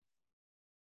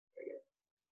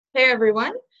Hey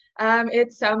everyone,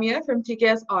 it's Samia from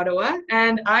TKS Ottawa,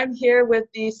 and I'm here with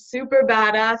the super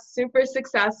badass, super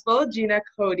successful Gina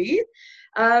Cody.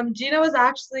 Gina was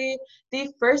actually the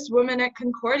first woman at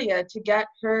Concordia to get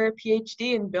her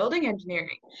PhD in building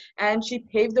engineering, and she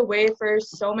paved the way for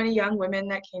so many young women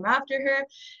that came after her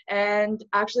and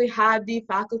actually had the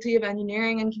Faculty of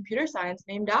Engineering and Computer Science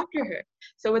named after her.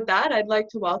 So, with that, I'd like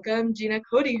to welcome Gina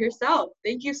Cody herself.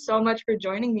 Thank you so much for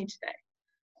joining me today.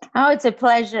 Oh, it's a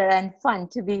pleasure and fun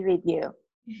to be with you.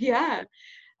 Yeah.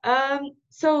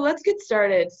 So let's get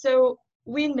started. So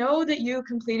we know that you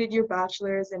completed your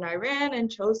bachelor's in Iran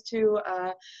and chose to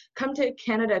come to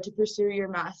Canada to pursue your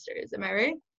master's. Am I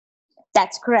right?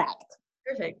 That's correct.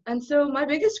 Perfect. And so my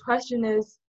biggest question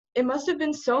is, it must have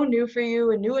been so new for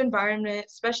you, a new environment,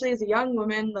 especially as a young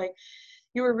woman. Like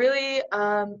you were really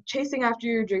chasing after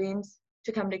your dreams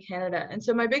to come to Canada. And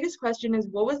so my biggest question is,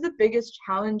 what was the biggest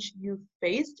challenge you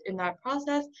faced in that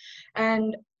process?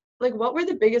 And like, what were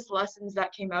the biggest lessons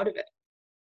that came out of it?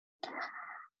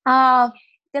 Uh,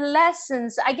 the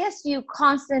lessons, I guess you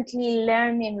constantly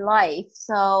learn in life.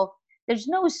 So there's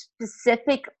no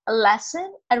specific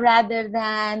lesson rather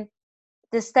than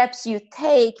the steps you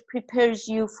take prepares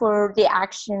you for the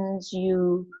actions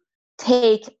you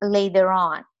take later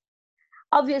on.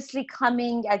 Obviously,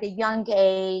 coming at a young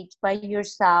age by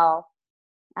yourself,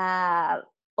 uh,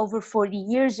 over 40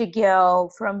 years ago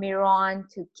from Iran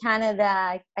to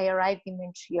Canada, I arrived in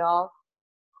Montreal.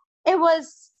 It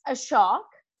was a shock.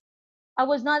 I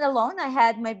was not alone. I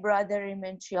had my brother in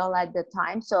Montreal at the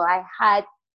time, so I had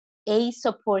a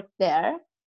support there.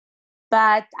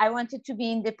 But I wanted to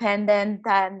be independent,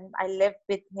 and I lived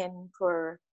with him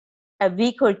for a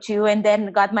week or two, and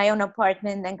then got my own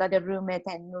apartment and got a roommate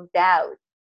and moved out.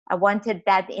 I wanted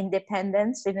that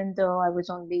independence, even though I was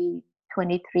only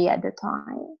 23 at the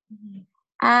time. Mhm.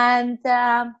 And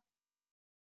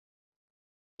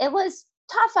it was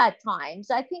tough at times.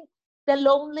 I think the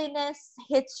loneliness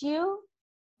hits you.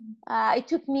 It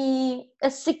took me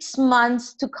 6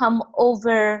 months to come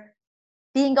over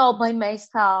being all by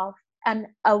myself and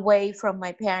away from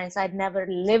my parents. I'd never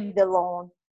lived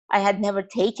alone. I had never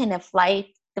taken a flight.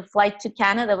 The flight to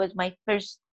Canada was my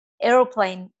first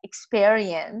airplane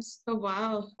experience. Oh,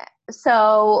 wow.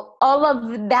 So all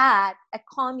of that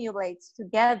accumulates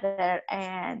together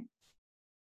and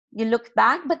you look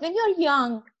back. But when you're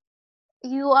young,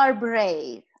 you are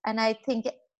brave. And I think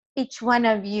each one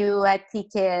of you at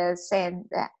TKS and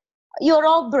you're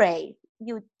all brave.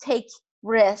 You take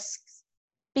risks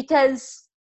because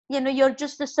you're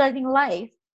just starting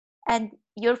life and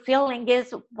your feeling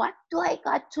is, what do I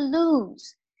got to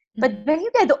lose? But Mhm. when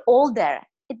you get older,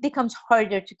 it becomes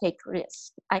harder to take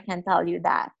risks. I can tell you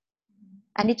that.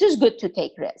 And it is good to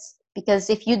take risks because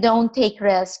if you don't take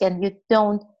risks and you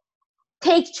don't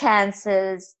take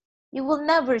chances, you will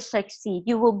never succeed.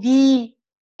 You will be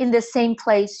in the same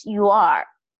place you are.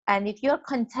 And if you're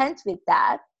content with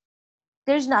that,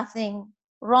 there's nothing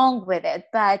wrong with it.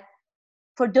 But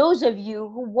for those of you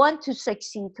who want to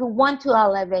succeed, who want to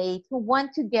elevate, who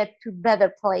want to get to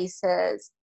better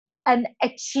places and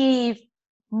achieve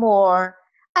more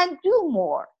and do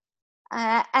more,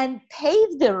 and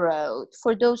pave the road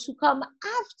for those who come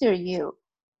after you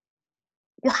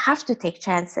have to take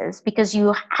chances because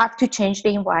you have to change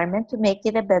the environment to make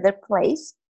it a better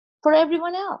place for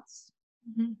everyone else.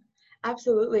 Mhm.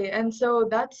 Absolutely. And so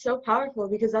that's so powerful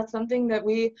because that's something that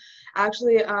we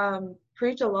actually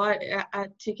preach a lot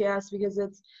at TKS because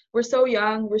we're so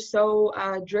young, we're so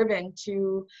driven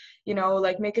to,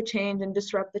 like make a change and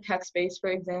disrupt the tech space, for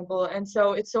example. And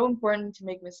so it's so important to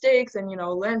make mistakes and,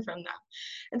 learn from them.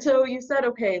 And so you said,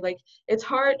 okay, like it's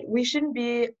hard. We shouldn't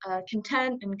be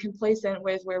content and complacent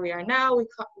with where we are now.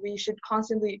 We should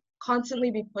constantly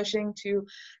be pushing to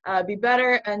be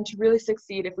better and to really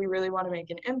succeed if we really want to make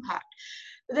an impact.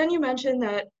 But then you mentioned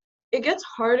that it gets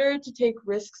harder to take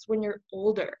risks when you're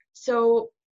older. So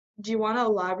do you want to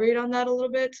elaborate on that a little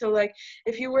bit? So like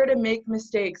if you were to make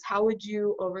mistakes, how would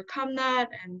you overcome that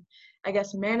and I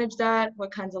guess manage that?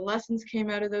 What kinds of lessons came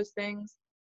out of those things?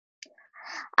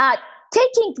 Uh,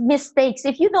 Taking mistakes,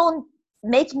 if you don't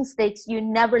make mistakes, you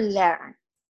never learn.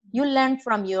 You learn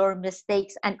from your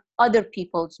mistakes and other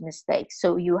people's mistakes.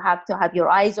 So you have to have your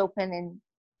eyes open and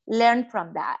learn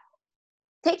from that.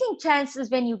 Taking chances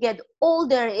when you get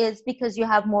older is because you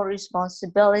have more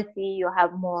responsibility, you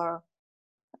have more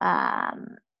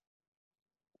um,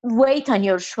 weight on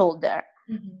your shoulder.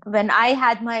 Mhm. When I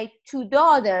had my two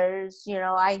daughters,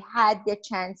 I had the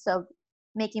chance of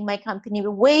making my company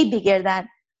way bigger than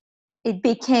it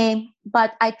became,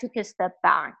 but I took a step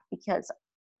back because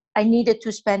I needed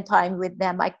to spend time with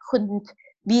them. I couldn't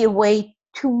be away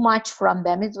too much from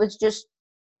them. It was just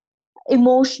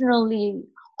emotionally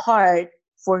hard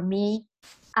for me,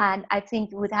 and I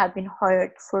think it would have been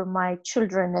hard for my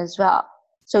children as well.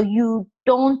 So you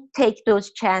don't take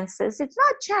those chances. It's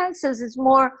not chances, it's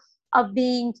more of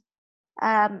being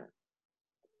um,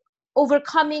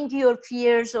 overcoming your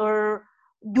fears or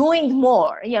doing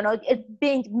more, it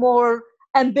being more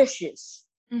ambitious,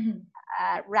 Mm-hmm.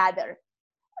 rather.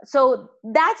 So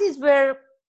that is where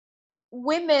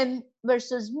women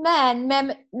versus men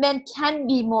can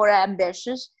be more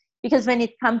ambitious, because when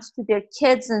it comes to their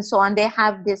kids and so on, they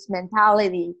have this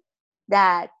mentality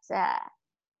that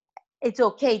it's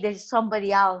okay, there's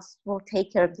somebody else will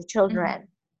take care of the Mm-hmm. children.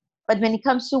 But when it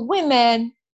comes to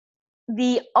women,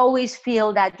 we always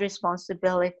feel that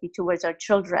responsibility towards our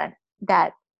children,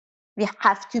 that we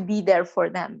have to be there for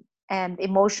them, and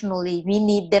emotionally we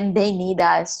need them, they need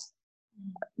us,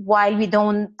 while we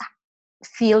don't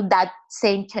feel that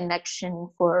same connection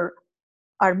for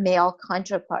our male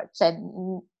counterparts.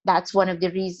 And that's one of the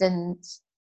reasons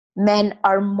men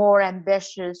are more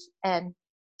ambitious and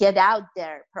get out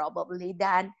there probably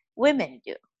than women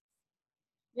do.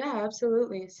 Yeah,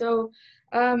 absolutely. So,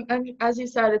 and as you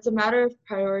said, it's a matter of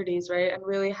priorities, right? And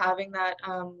really having that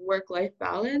work-life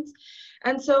balance.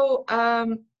 And so,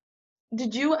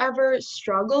 did you ever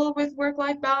struggle with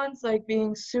work-life balance, like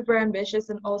being super ambitious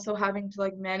and also having to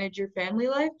like manage your family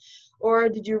life? Or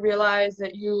did you realize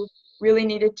that you really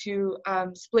needed to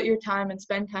split your time and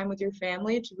spend time with your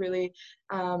family to really,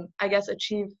 I guess,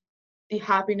 achieve the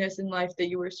happiness in life that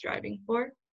you were striving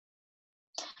for?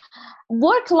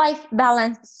 Work-life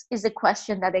balance is a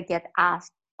question that I get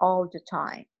asked all the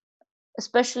time,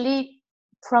 especially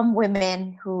from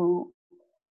women who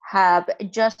have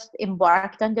just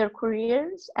embarked on their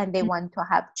careers and they want to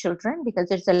have children, because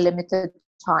there's a limited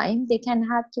time they can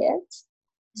have kids.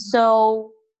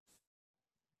 So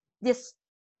this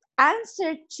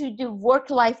answer to the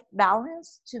work-life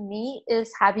balance to me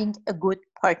is having a good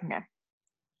partner.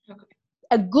 Okay.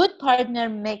 A good partner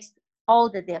makes all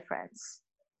the difference.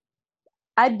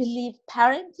 I believe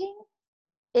parenting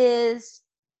is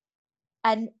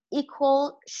an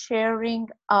equal sharing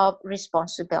of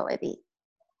responsibility.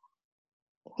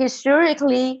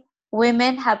 Historically,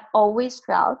 women have always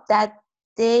felt that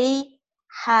they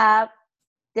have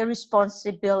the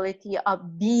responsibility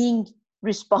of being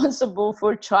responsible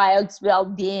for child's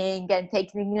well-being and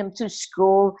taking them to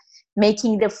school,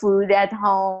 making the food at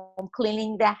home,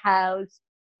 cleaning the house,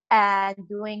 and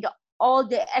doing all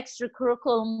the extra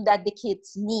curriculum that the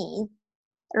kids need,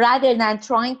 rather than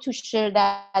trying to share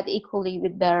that equally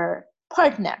with their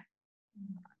partner.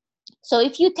 So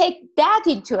if you take that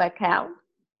into account,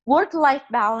 work-life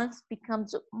balance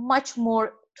becomes much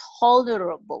more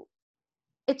tolerable.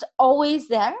 It's always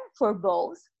there for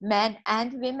both men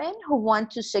and women who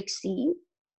want to succeed.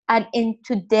 And in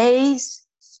today's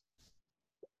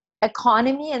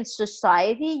economy and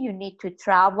society, you need to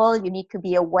travel, you need to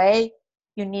be away,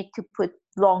 you need to put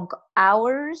long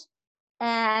hours.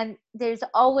 And there's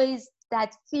always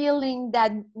that feeling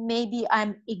that maybe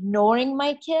I'm ignoring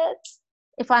my kids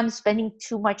if I'm spending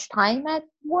too much time at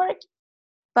work.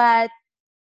 But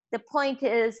the point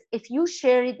is, if you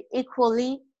share it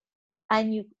equally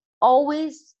and you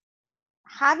always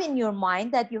have in your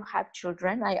mind that you have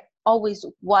children, I always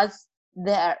was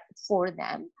there for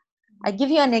them. I give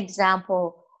you an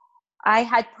example. I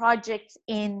had projects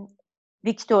in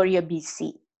Victoria,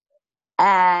 BC,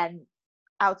 and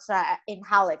outside in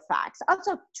Halifax,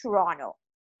 outside Toronto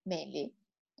mainly.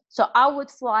 So I would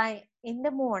fly in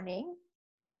the morning,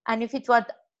 and if it was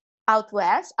out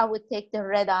west, I would take the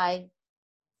red eye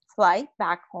flight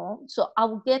back home. So I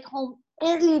would get home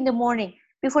early in the morning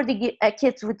before the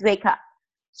kids would wake up.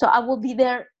 So I will be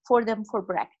there for them for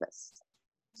breakfast.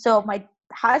 So my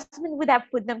husband would have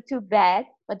put them to bed,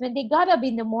 but when they got up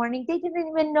in the morning, they didn't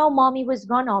even know mommy was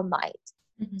gone all night.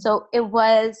 Mm-hmm. So it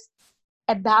was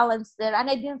a balance there, and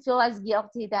I didn't feel as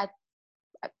guilty that,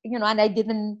 and I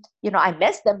didn't, I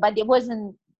missed them, but it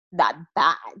wasn't that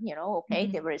bad, okay,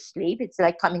 Mm-hmm. they were asleep. It's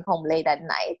like coming home late at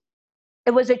night.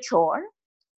 It was a chore.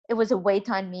 It was a weight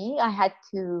on me. I had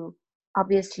to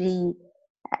obviously,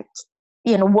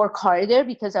 uh, work harder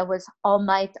because I was all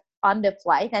night on the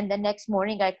flight. And the next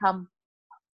morning I come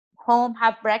home,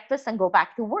 have breakfast, and go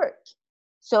back to work.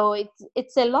 So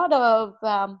it's a lot of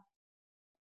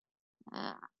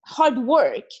hard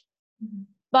work, Mm-hmm.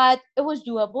 but it was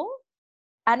doable.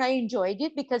 And I enjoyed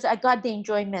it because I got the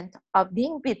enjoyment of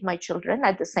being with my children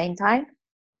at the same time,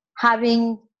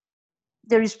 having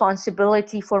the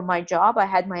responsibility for my job. I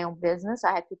had my own business.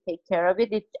 I had to take care of it.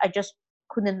 I just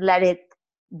couldn't let it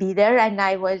be there. And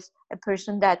I was a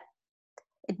person that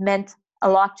it meant a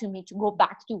lot to me to go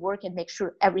back to work and make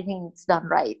sure everything is done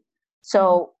right.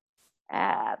 So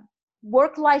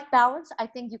work-life balance, I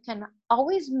think you can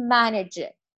always manage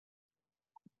it,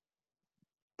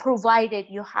 provided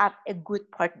you have a good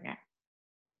partner.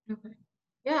 Okay.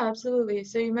 Yeah, absolutely.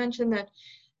 So you mentioned that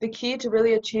the key to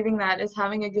really achieving that is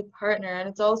having a good partner. And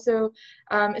it's also,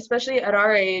 especially at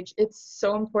our age, it's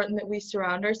so important that we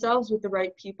surround ourselves with the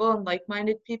right people and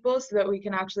like-minded people so that we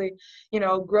can actually,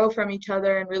 grow from each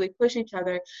other and really push each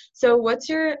other. So what's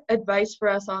your advice for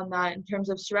us on that in terms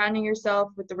of surrounding yourself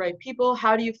with the right people?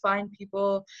 How do you find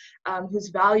people whose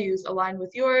values align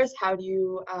with yours? How do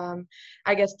you,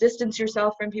 distance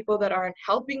yourself from people that aren't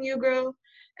helping you grow?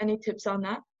 Any tips on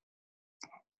that?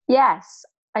 Yes,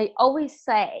 I always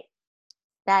say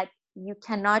that you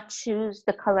cannot choose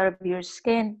the color of your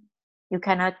skin. You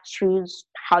cannot choose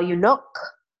how you look.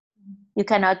 You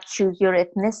cannot choose your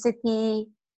ethnicity,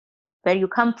 where you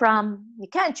come from. You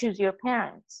can't choose your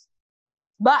parents,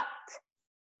 but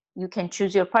you can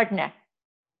choose your partner.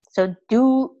 So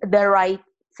do the right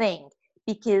thing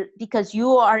because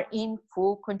you are in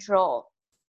full control.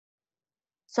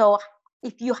 So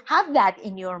if you have that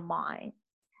in your mind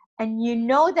and you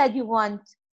know that you want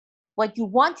what you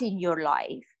want in your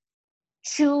life,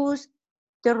 choose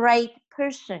the right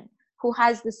person who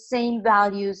has the same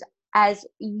values as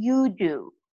you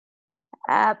do.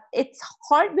 It's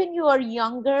hard when you are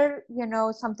younger,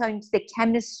 sometimes the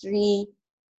chemistry,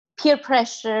 peer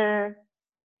pressure,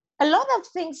 a lot of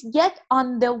things get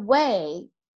on the way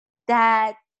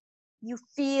that you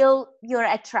feel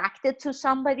you're attracted to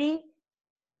somebody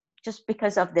just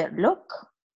because of their look,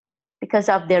 because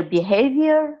of their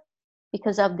behavior,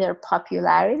 because of their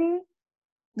popularity,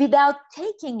 without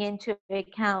taking into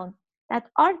account that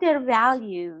are their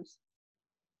values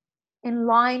in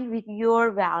line with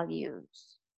your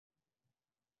values.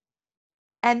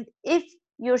 And if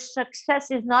your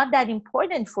success is not that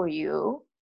important for you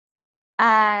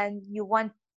and you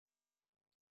want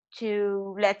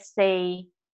to, let's say,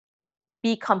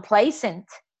 be complacent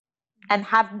and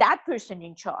have that person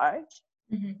in charge,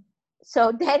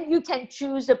 so then you can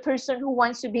choose a person who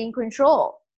wants to be in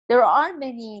control. There are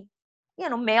many,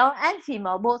 male and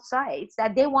female, both sides,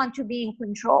 that they want to be in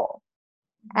control.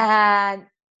 And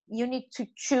you need to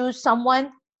choose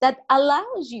someone that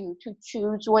allows you to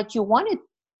choose what you want it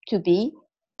to be,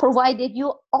 provided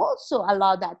you also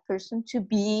allow that person to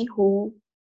be who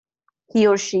he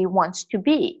or she wants to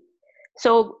be.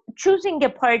 So choosing a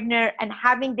partner and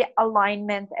having the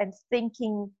alignment and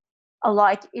thinking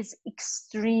alike is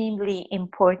extremely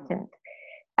important.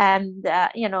 And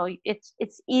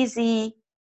it's easy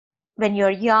when you're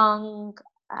young,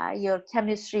 your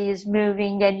chemistry is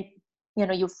moving, and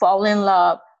you fall in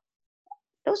love.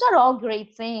 Those are all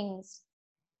great things.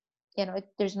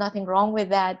 There's nothing wrong with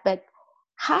that, but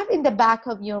have in the back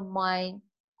of your mind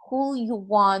who you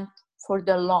want for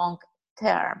the long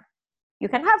term. You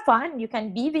can have fun, you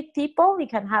can be with people, you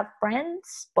can have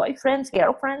friends, boyfriends,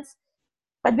 girlfriends,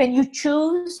 but when you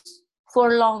choose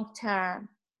for long term,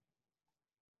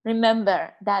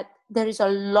 remember that there is a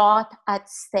lot at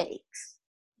stakes.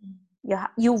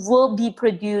 You will be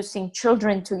producing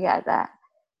children together.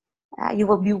 You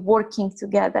will be working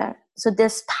together. So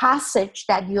this passage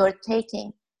that you're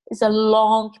taking is a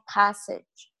long passage.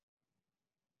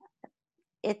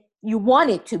 You want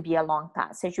it to be a long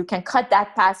passage. You can cut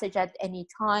that passage at any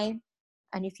time.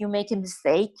 And if you make a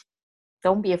mistake,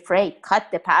 don't be afraid. Cut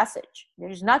the passage.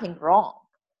 There's nothing wrong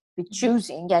with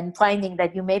choosing and finding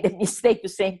that you made a mistake. The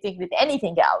same thing with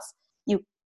anything else. You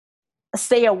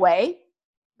stay away.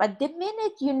 But the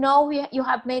minute you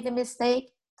have made a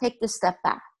mistake, take the step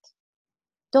back.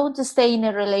 Don't stay in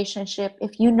a relationship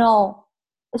if you know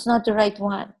it's not the right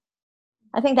one.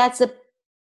 I think that's the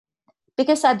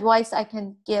biggest advice I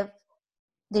can give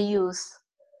the youth.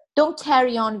 Don't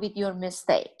carry on with your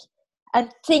mistake and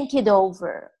think it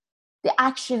over. The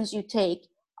actions you take,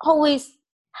 always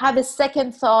have a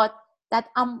second thought that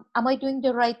am I doing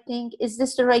the right thing? Is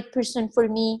this the right person for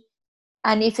me?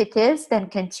 And if it is, then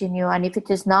continue. And if it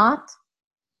is not,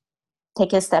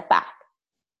 take a step back.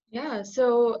 Yeah,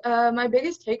 so my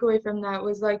biggest takeaway from that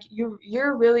was like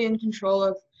you're really in control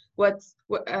of what's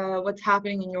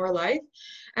happening in your life,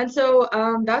 and so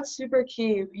that's super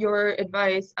key. Your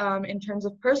advice in terms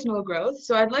of personal growth.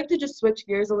 So I'd like to just switch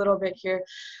gears a little bit here.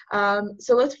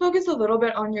 So let's focus a little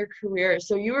bit on your career.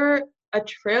 So you were a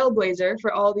trailblazer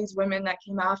for all these women that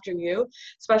came after you,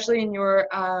 especially in your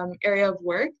area of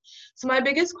work. So my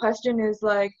biggest question is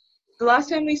like, the last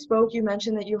time we spoke, you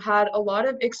mentioned that you had a lot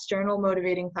of external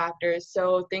motivating factors.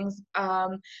 So things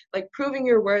like proving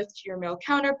your worth to your male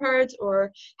counterparts,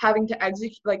 or having to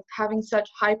execute, like having such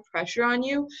high pressure on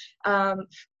you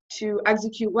to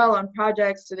execute well on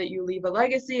projects so that you leave a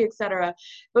legacy, etc.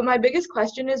 But my biggest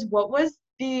question is, what was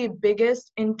the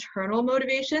biggest internal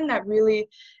motivation that really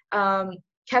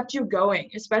kept you going,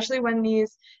 especially when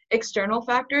these external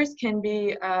factors can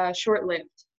be short-lived?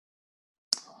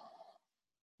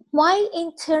 My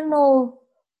internal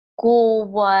goal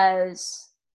was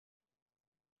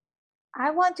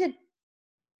I wanted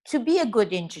to be a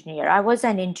good engineer. I was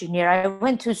an engineer. I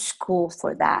went to school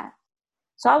for that.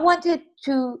 So I wanted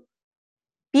to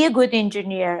be a good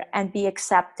engineer and be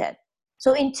accepted.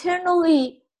 So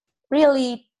internally,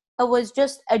 really, it was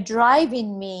just a drive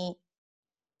in me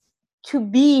to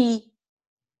be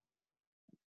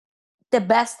the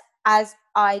best as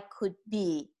I could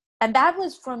be. And that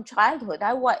was from childhood.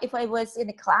 If I was in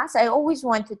a class, I always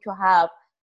wanted to have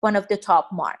one of the top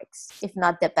marks, if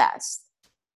not the best.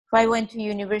 If I went to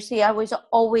university, I was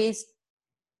always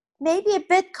maybe a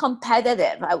bit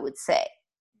competitive, I would say.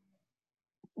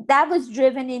 That was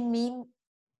driven in me.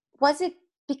 Was it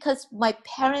because my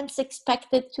parents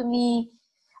expected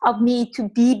of me to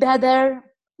be better?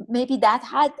 Maybe that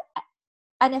had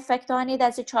an effect on it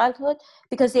as a childhood,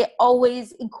 because they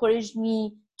always encouraged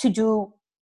me to do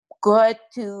good,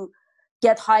 to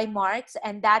get high marks,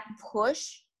 and that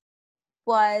push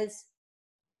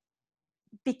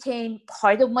became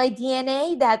part of my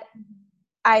DNA, that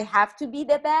I have to be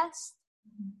the best.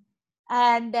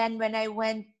 And then when I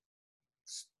went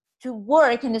to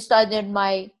work and started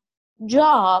my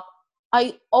job,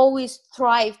 I always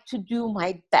strive to do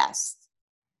my best.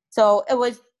 So it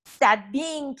was that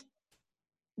being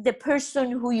the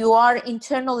person who you are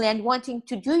internally and wanting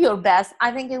to do your best, I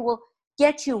think it will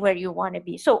get you where you want to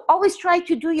be. So always try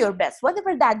to do your best,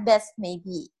 whatever that best may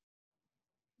be.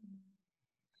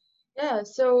 Yeah,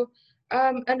 so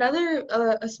another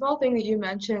a small thing that you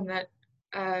mentioned that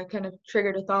kind of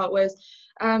triggered a thought was,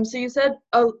 so you said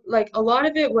like a lot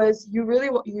of it was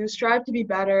you strive to be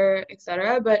better,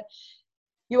 etc. But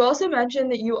you also mentioned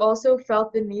that you also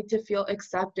felt the need to feel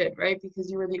accepted, right?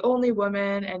 Because you were the only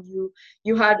woman, and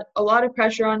you had a lot of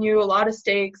pressure on you, a lot of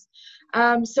stakes.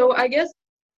 So I guess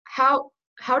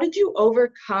how did you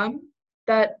overcome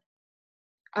that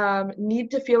need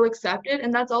to feel accepted?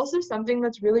 And that's also something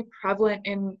that's really prevalent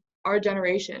in our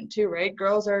generation too, right?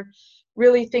 Girls are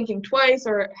really thinking twice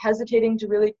or hesitating to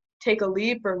really take a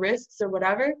leap or risks or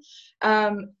whatever,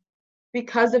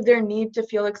 because of their need to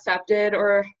feel accepted,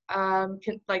 or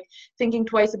like thinking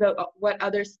twice about what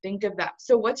others think of that.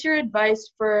 So what's your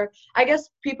advice for, I guess,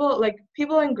 people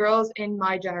and girls in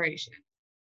my generation?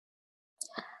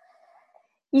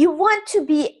 You want to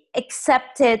be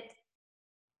accepted,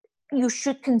 you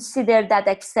should consider that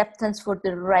acceptance for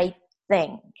the right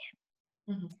thing.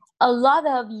 Mm-hmm. A lot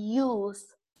of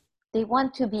youth, they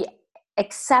want to be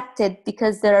accepted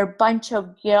because there are a bunch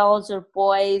of girls or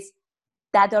boys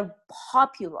that are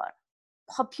popular.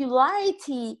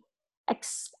 Popularity,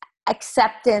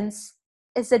 acceptance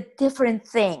is a different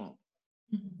thing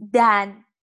than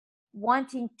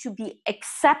wanting to be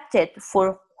accepted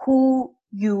for who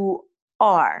you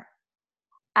are.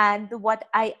 And what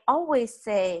I always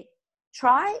say,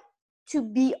 try to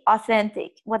be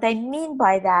authentic. What I mean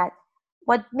by that,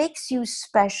 what makes you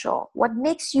special, what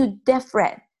makes you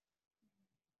different.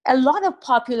 A lot of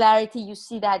popularity, you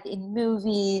see that in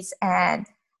movies and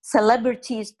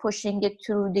celebrities pushing it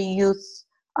to the youth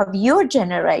of your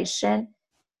generation,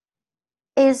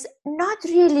 is not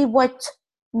really what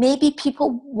maybe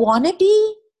people want to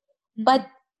be, but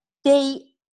they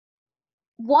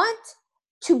want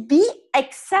to be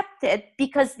accepted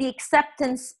because the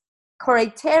acceptance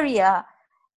criteria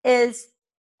is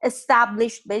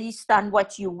established based on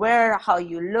what you wear, how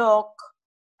you look,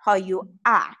 how you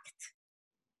act.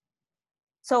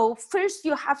 So first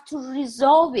you have to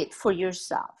resolve it for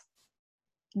yourself,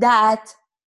 that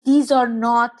these are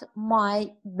not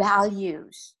my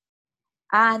values,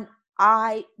 and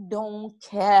I don't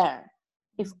care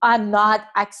if I'm not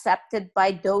accepted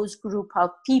by those group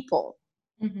of people.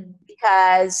 Mm-hmm.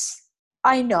 Because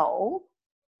I know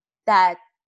that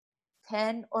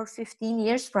 10 or 15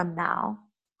 years from now,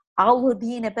 I will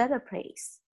be in a better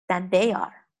place than they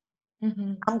are.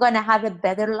 Mm-hmm. I'm going to have a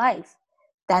better life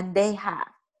than they have.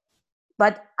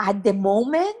 But at the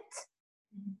moment,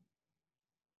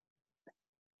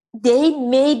 they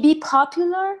may be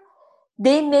popular,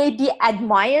 they may be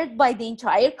admired by the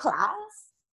entire class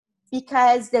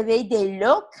because the way they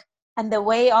look and the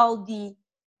way all the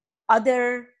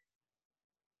other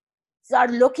are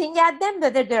looking at them,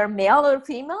 whether they're male or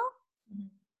female.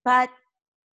 but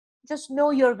just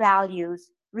know your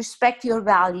values, respect your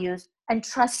values, and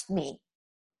trust me.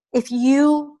 If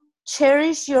you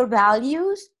cherish your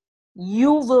values,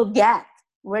 you will get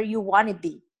where you want to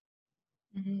be.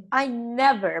 Mm-hmm. I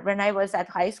never, when I was at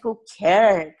high school,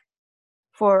 cared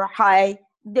for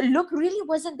the look really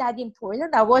wasn't that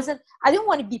important. I didn't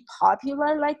want to be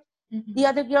popular like the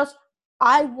other girls.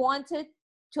 I wanted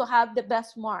to have the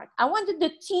best mark. I wanted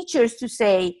the teachers to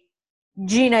say,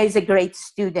 Gina is a great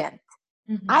student.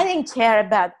 I didn't care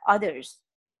about others.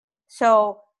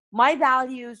 So my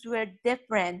values were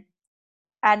different,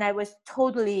 and I was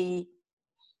totally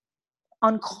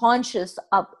unconscious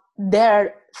of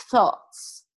their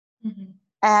thoughts.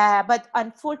 But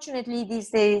unfortunately, these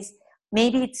days,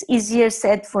 maybe it's easier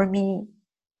said for me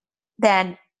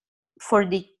than for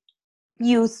the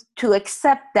youth to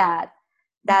accept that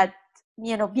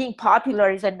being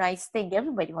popular is a nice thing.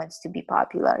 Everybody wants to be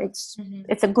popular. It's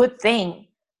a good thing,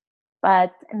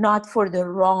 but not for the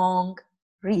wrong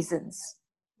reasons.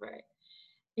 Right.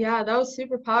 Yeah, that was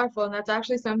super powerful, and that's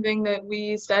actually something that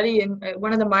we study, and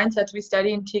one of the mindsets we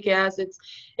study in TKS.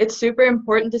 It's super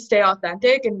important to stay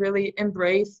authentic and really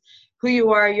embrace who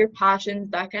you are, your passions,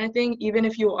 that kind of thing, even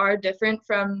if you are different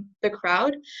from the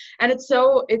crowd. And it's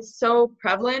so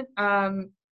prevalent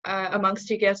amongst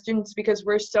TKS students because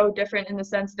we're so different in the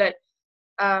sense that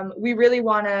we really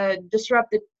want to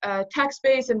disrupt the tech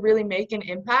space and really make an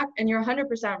impact. And you're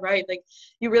 100% right. Like,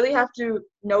 you really have to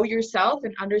know yourself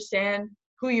and understand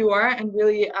who you are and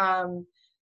really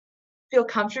feel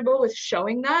comfortable with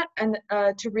showing that, and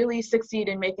to really succeed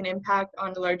and make an impact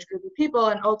on a large group of people,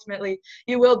 and ultimately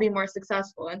you will be more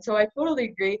successful. And so I totally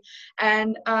agree.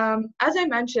 And as I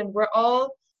mentioned, we're all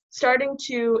starting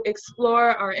to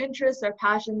explore our interests, our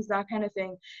passions, that kind of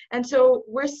thing. And so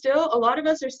a lot of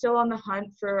us are still on the hunt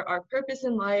for our purpose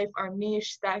in life, our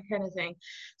niche, that kind of thing.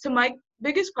 So my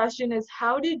biggest question is,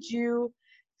 how did you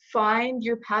find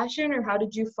your passion, or how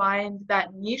did you find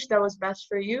that niche that was best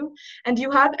for you? And do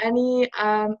you have any,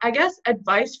 I guess,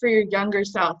 advice for your younger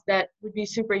self that would be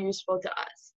super useful to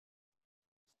us?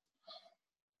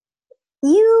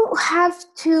 You have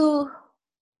to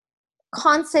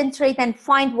concentrate and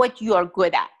find what you are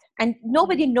good at. And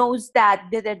nobody knows that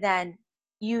better than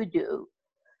you do.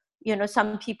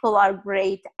 Some people are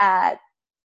great at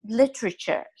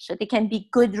literature, so they can be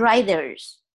good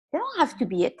writers. They don't have to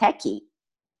be a techie.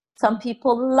 Some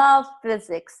people love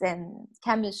physics and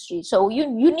chemistry. So you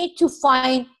need to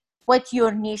find what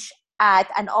your niche at,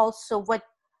 and also what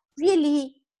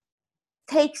really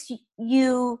gives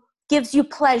you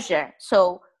pleasure.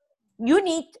 So you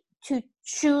need to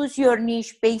choose your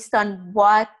niche based on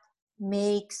what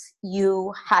makes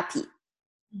you happy.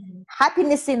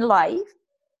 Happiness in life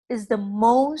is the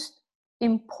most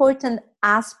important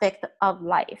aspect of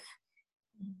life.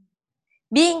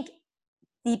 Being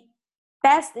the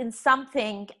best in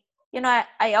something,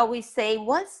 I always say,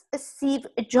 was Steve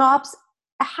Jobs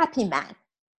a happy man?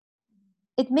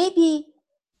 It may be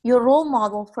your role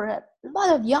model for a lot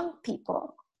of young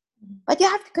people, but you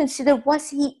have to consider, was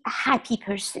he a happy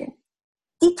person?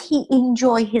 Did he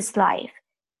enjoy his life?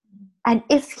 And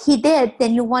if he did,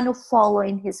 then you want to follow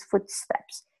in his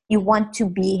footsteps. You want to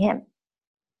be him.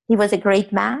 He was a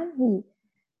great man. He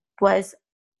was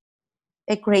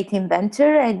a great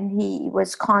inventor, and he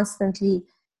was constantly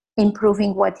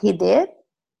improving what he did.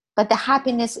 But the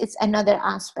happiness is another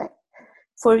aspect.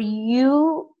 For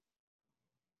you,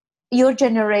 your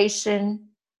generation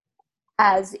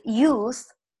as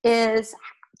youth, is,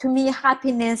 to me,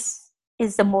 happiness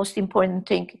is the most important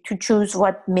thing, to choose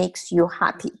what makes you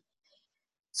happy.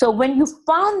 So when you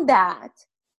found that,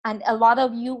 and a lot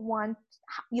of you want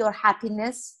your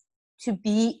happiness to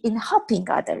be in helping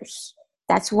others,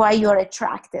 that's why you're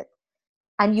attracted.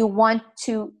 And you want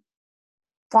to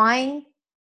find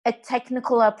a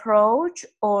technical approach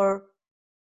or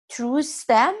through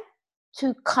STEM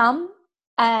to come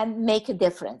and make a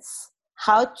difference.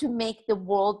 How to make the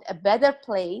world a better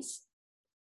place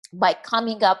by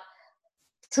coming up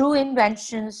through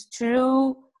inventions,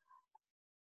 through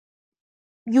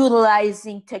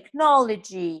utilizing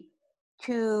technology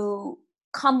to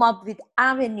come up with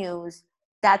avenues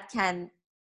that can,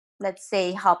 let's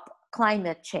say, help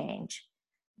climate change,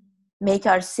 make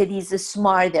our cities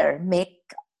smarter, make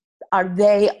our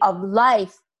way of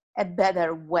life a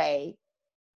better way.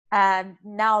 And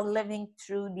now, living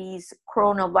through these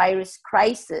coronavirus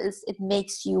crisis, it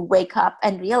makes you wake up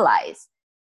and realize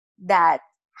that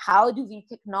how do we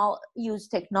use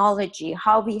technology,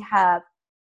 how we have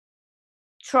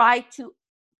tried to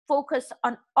focus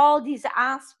on all these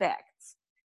aspects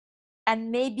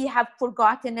and maybe have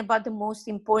forgotten about the most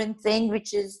important thing,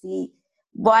 which is the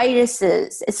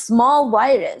viruses, a small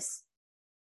virus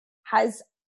has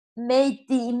made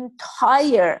the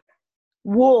entire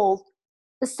world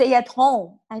stay at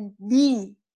home and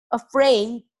be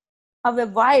afraid of a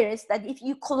virus that if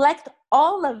you collect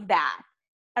all of that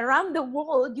around the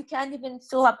world, you can't even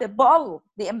fill up a bottle,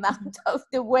 the amount of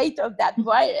the weight of that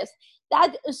virus.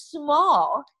 That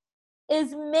small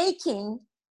is making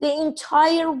the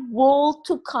entire world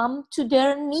to come to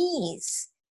their knees.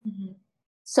 Mm-hmm.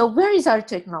 So where is our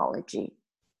technology?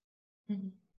 Mm-hmm.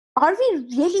 Are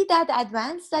we really that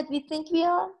advanced that we think we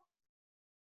are?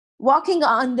 Walking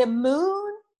on the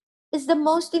moon is the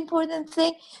most important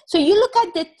thing. So you look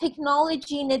at the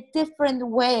technology in a different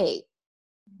way.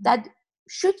 That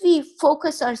should we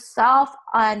focus ourselves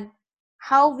on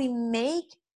how we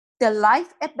make the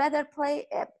life a better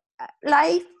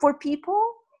life for people,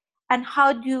 and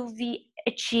how do we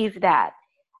achieve that,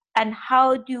 and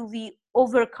how do we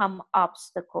overcome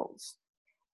obstacles,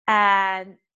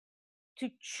 and to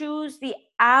choose the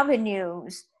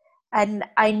avenues. And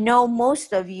I know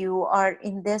most of you are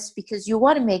in this because you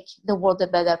want to make the world a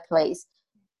better place.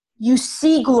 You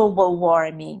see global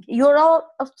warming, you're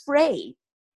all afraid.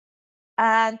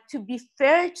 And to be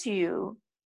fair to you,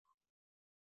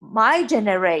 my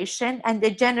generation and the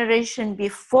generation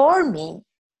before me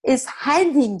is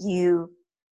handing you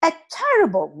a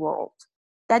terrible world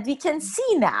that we can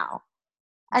see now.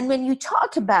 And when you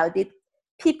talk about it,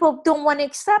 people don't want to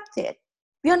accept it.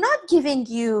 We are not giving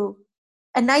you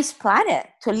a nice planet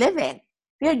to live in.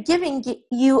 We are giving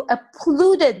you a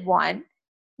polluted one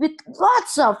with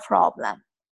lots of problems.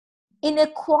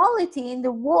 Inequality in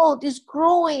the world is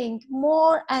growing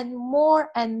more and more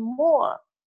and more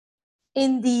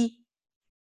in the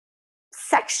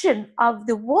section of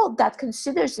the world that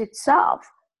considers itself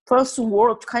first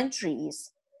world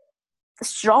countries, the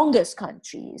strongest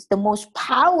countries, the most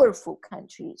powerful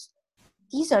countries.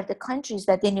 These are the countries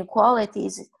that inequality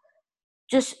is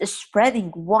just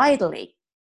spreading widely.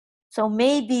 So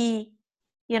maybe,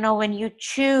 when you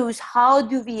choose, how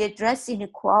do we address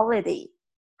inequality?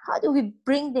 How do we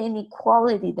bring the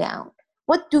inequality down?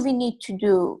 What do we need to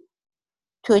do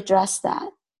to address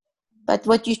that? But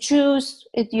what you choose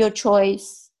is your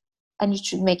choice, and it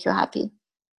should make you happy.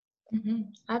 Mm-hmm.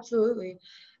 Absolutely.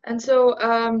 And so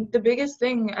the biggest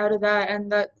thing out of that,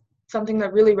 and that something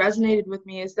that really resonated with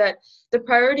me, is that the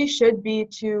priority should be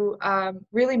to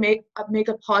really make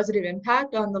a positive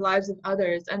impact on the lives of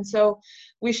others. And so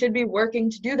we should be working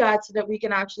to do that so that we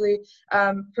can actually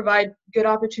provide good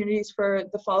opportunities for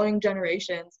the following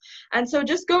generations. And so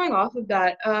just going off of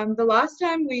that, the last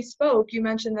time we spoke, you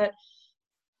mentioned that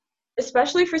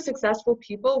especially for successful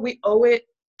people, we owe it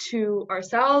to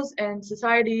ourselves and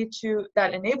society to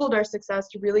that enabled our success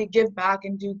to really give back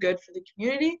and do good for the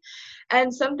community,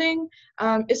 and something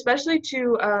especially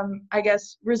to I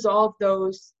guess resolve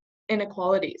those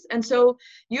inequalities. And so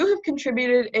you have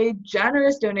contributed a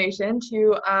generous donation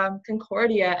to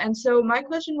Concordia, and so my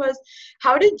question was,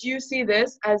 how did you see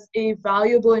this as a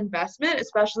valuable investment,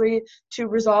 especially to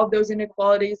resolve those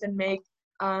inequalities and make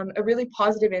a really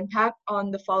positive impact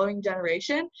on the following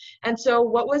generation? And so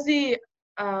what was the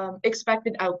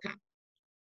expected outcome?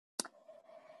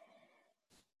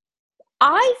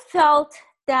 I felt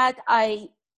that I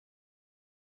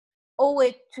owe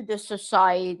it to the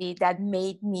society that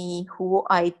made me who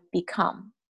I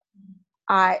become.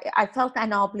 I felt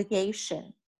an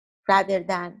obligation rather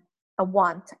than a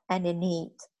want and a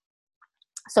need.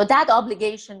 So that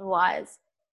obligation was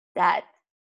that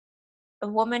a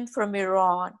woman from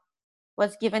Iran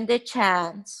was given the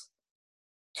chance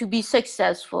to be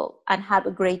successful and have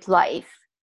a great life.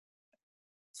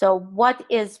 So what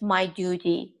is my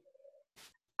duty?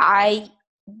 I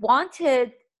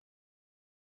wanted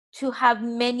to have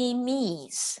many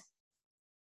me's,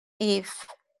 if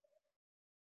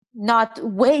not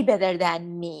way better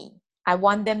than me. I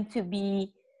want them to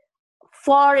be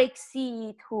far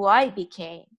exceed who I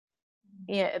became.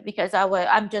 Yeah, because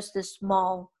I'm just a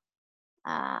small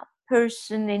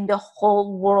person in the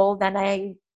whole world, and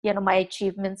my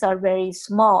achievements are very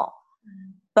small.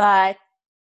 But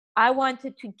I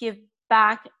wanted to give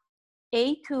back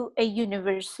to a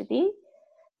university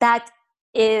that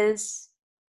is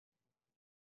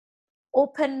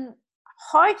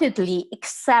open-heartedly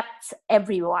accepts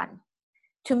everyone.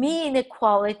 To me,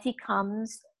 inequality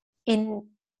comes in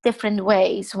different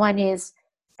ways. One is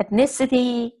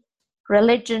ethnicity,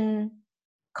 religion,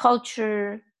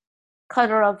 culture,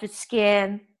 color of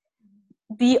skin.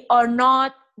 We are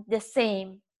not the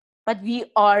same, but we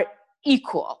are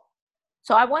equal.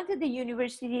 So I wanted a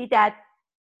university that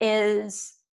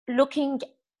is looking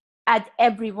at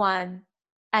everyone,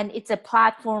 and it's a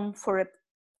platform for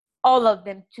all of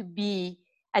them to be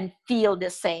and feel the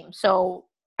same. So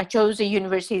I chose a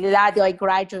university that I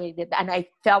graduated and I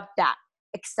felt that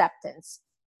acceptance.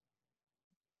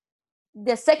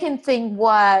 The second thing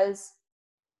was,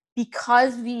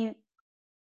 because we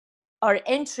are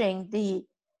entering the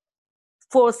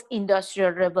fourth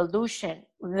industrial revolution,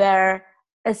 where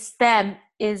STEM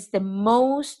is the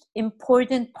most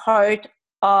important part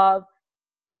of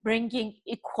bringing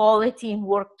equality in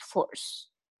workforce.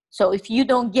 So if you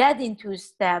don't get into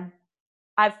STEM,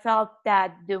 I felt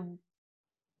that the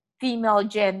female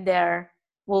gender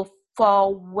will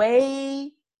fall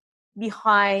way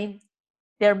behind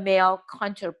their male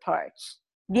counterparts.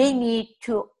 They need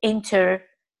to enter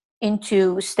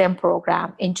into STEM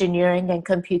program, engineering and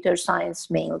computer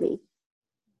science mainly.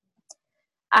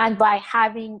 And by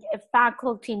having a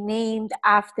faculty named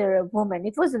after a woman,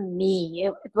 it wasn't me.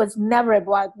 It was never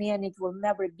about me, and it will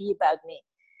never be about me.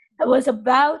 It was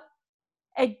about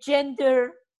a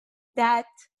gender that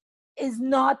is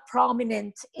not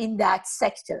prominent in that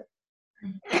sector.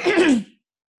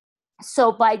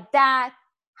 So by that,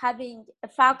 having a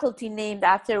faculty named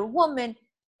after a woman,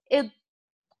 it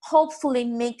hopefully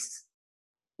makes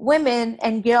women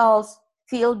and girls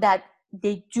feel that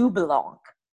they do belong.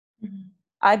 Mm-hmm.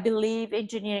 I believe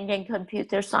engineering and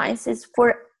computer science is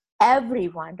for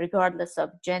everyone, regardless of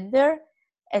gender,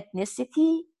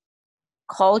 ethnicity,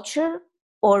 culture,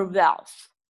 or wealth.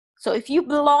 So if you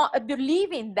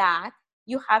believe in that,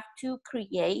 you have to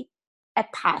create a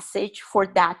passage for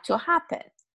that to happen.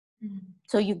 Mm-hmm.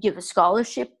 So you give a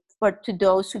scholarship to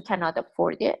those who cannot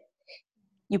afford it.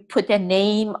 You put a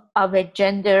name of a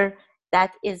gender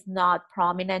that is not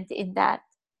prominent in that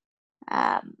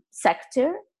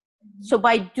sector. Mm-hmm. So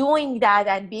by doing that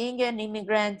and being an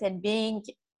immigrant and being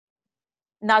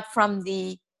not from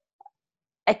the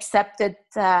accepted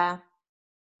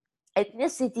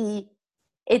ethnicity,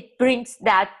 it brings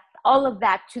that all of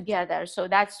that together. So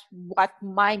that's what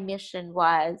my mission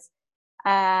was,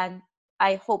 and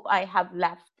I hope I have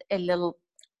left a little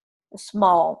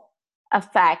small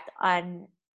effect on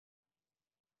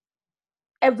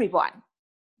everyone.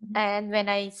 Mm-hmm. And when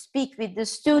I speak with the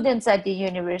students at the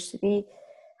university,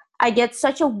 I get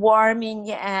such a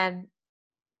warming and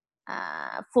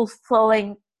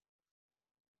fulfilling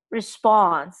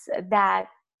response that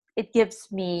it gives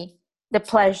me the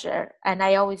pleasure. And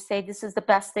I always say, this is the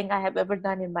best thing I have ever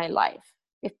done in my life.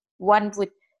 If one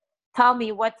would tell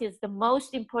me what is the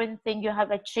most important thing you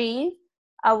have achieved,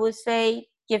 I would say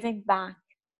giving back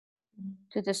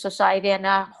to the society. And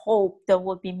I hope there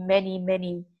will be many,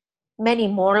 many, many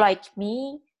more like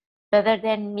me, better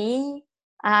than me,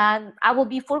 and I will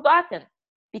be forgotten,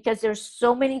 because there's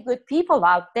so many good people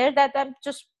out there that I'm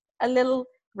just a little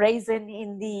raisin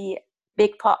in the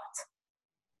big pot.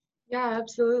 Yeah,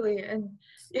 absolutely. And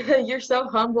you're so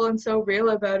humble and so real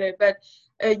about it. But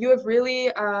you have really,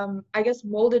 I guess,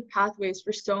 molded pathways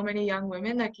for so many young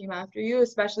women that came after you,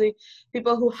 especially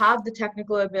people who have the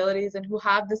technical abilities and who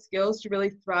have the skills to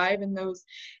really thrive in those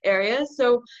areas.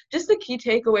 So just the key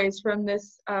takeaways from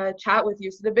this chat with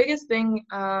you. So the biggest thing,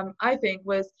 I think,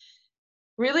 was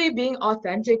really being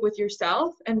authentic with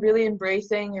yourself and really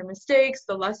embracing your mistakes,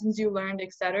 the lessons you learned,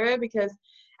 etc. Because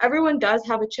everyone does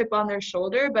have a chip on their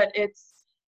shoulder, but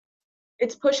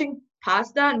it's pushing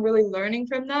past that and really learning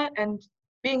from that and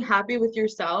being happy with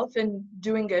yourself and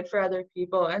doing good for other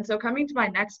people. And so coming to my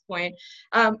next point,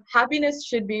 happiness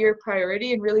should be your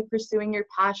priority, and really pursuing your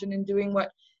passion and doing what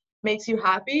makes you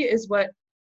happy is what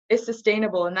is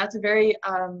sustainable. And that's a very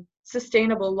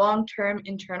sustainable long-term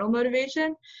internal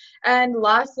motivation. And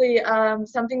lastly,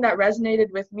 something that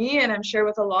resonated with me, and I'm sure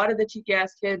with a lot of the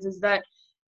TKS kids, is that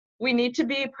we need to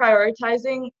be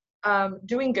prioritizing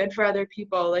doing good for other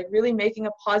people, like really making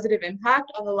a positive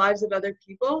impact on the lives of other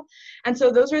people. And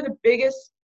so those were the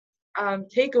biggest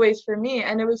takeaways for me,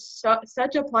 and it was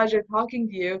such a pleasure talking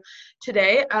to you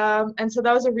today. And so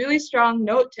that was a really strong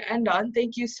note to end on.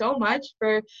 Thank you so much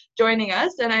for joining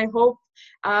us, and I hope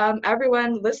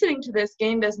everyone listening to this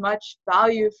gained as much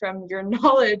value from your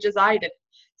knowledge as I did.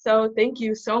 So thank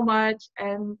you so much,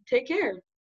 and take care.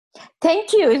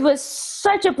 Thank you. It was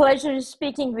such a pleasure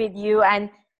speaking with you,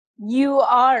 and you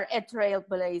are a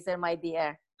trailblazer, my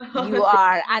dear. You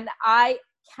are, and I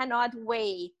cannot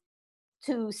wait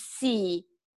to see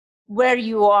where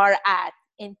you are at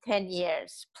in 10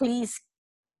 years. Please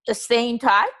stay in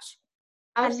touch.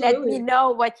 Absolutely. And let me know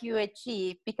what you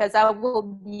achieve, because I will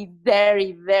be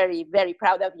very, very, very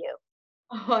proud of you.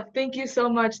 Oh, thank you so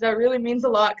much. That really means a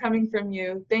lot coming from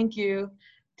you. Thank you.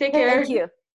 Take care. Thank you.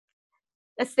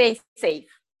 Stay safe.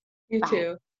 You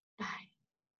too. Bye.